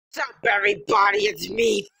What's up, everybody? It's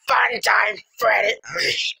me, Funtime Freddy.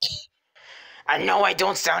 I know I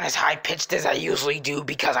don't sound as high pitched as I usually do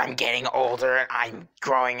because I'm getting older and I'm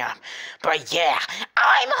growing up. But yeah,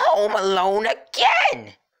 I'm home alone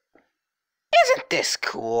again! Isn't this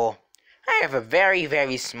cool? I have a very,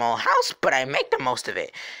 very small house, but I make the most of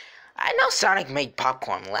it. I know Sonic made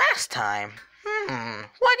popcorn last time.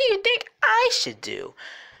 What do you think I should do?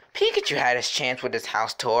 Pikachu had his chance with his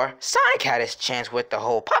house tour. Sonic had his chance with the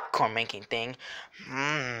whole popcorn making thing.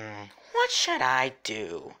 What should I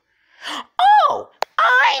do? Oh,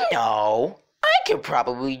 I know! I could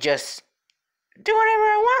probably just do whatever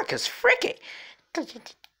I want, cause frick it.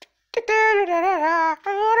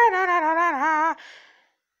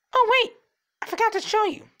 Oh wait, I forgot to show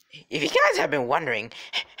you. If you guys have been wondering,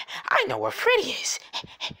 I know where Freddy is.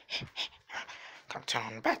 Come turn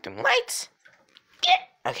on the bathroom lights.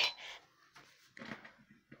 Okay.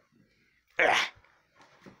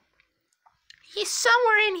 He's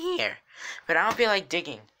somewhere in here, but I don't feel like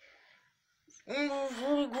digging. I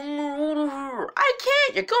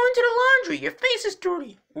can't! You're going to the laundry! Your face is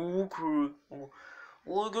dirty! Okay.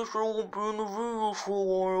 Well, I guess I won't be in the video for a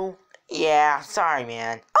while. Yeah, sorry,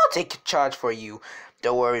 man. I'll take charge for you.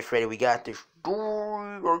 Don't worry, Freddy, we got this. Don't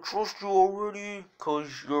worry, I trust you already, cause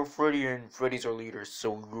you're Freddy and Freddy's our leader,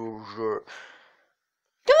 so you're sure.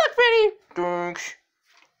 Good luck, Freddy! Thanks.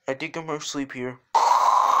 I think I might sleep here.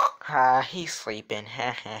 He's sleeping.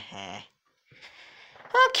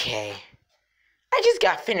 Okay. I just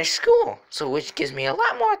got finished school, so which gives me a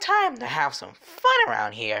lot more time to have some fun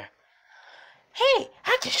around here. Hey,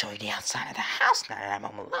 I can show you the outside of the house now that I'm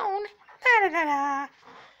home alone.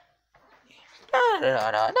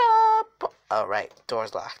 Oh, right,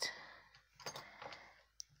 door's locked.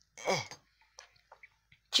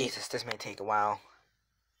 Jesus, this may take a while.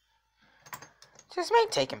 This may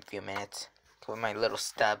take a few minutes with my little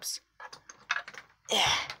stubs.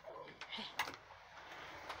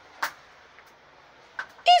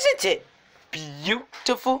 Isn't it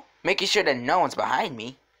beautiful? Making sure that no one's behind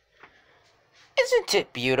me. Isn't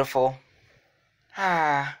it beautiful?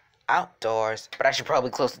 Outdoors. But I should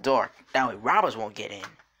probably close the door. That way robbers won't get in.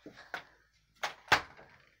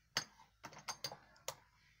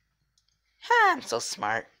 I'm so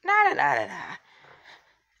smart.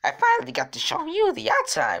 I finally got to show you the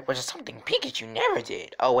outside, which is something Pikachu never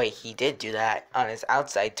did. Oh wait, he did do that on his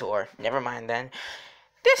outside tour. Never mind then.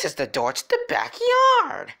 This is the door to the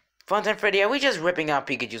backyard. Funtime Freddy, are we just ripping out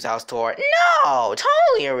Pikachu's house tour? No!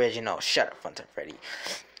 Totally original. Shut up, Funtime Freddy.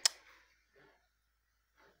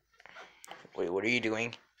 Wait, what are you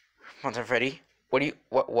doing? Funtime Freddy? What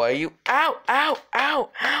are you? Ow! Ow! Ow!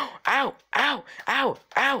 Ow! Ow! Ow! Ow!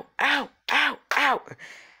 Ow! Ow! Ow! Ow!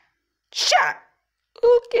 Shut!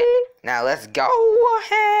 Okay. Now let's go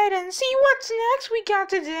ahead and see what's next we got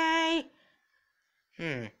today.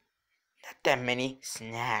 Not that many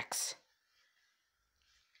snacks.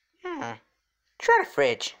 Try the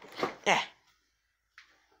fridge. There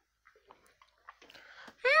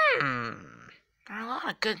are a lot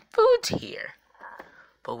of good foods here.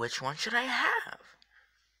 But which one should I have?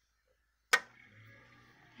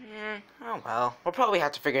 Oh well. We'll probably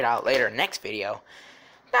have to figure it out later next video.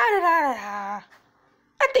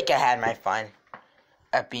 I think I had my fun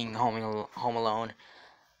at being home alone.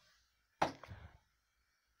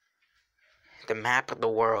 The map of the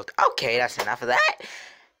world. Okay, that's enough of that.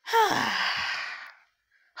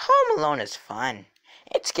 Home alone is fun.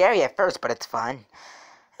 It's scary at first, but it's fun.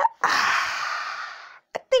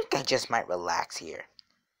 I think I just might relax here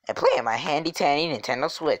and play on my handy-dandy Nintendo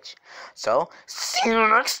Switch. So, see you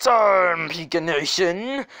next time, Pika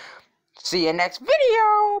Nation. See you next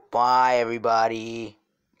video. Bye, everybody.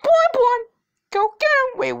 Boy, go get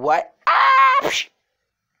him. Wait, what?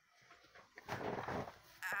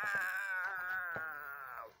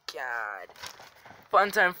 God.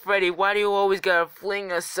 Funtime Freddy, why do you always gotta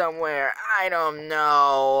fling us somewhere? I don't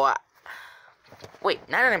know. Wait,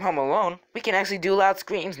 now that I'm home alone, we can actually do loud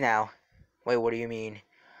screams now. Wait, what do you mean?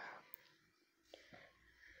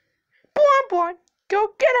 Boy, go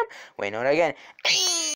get him. Wait, no, again.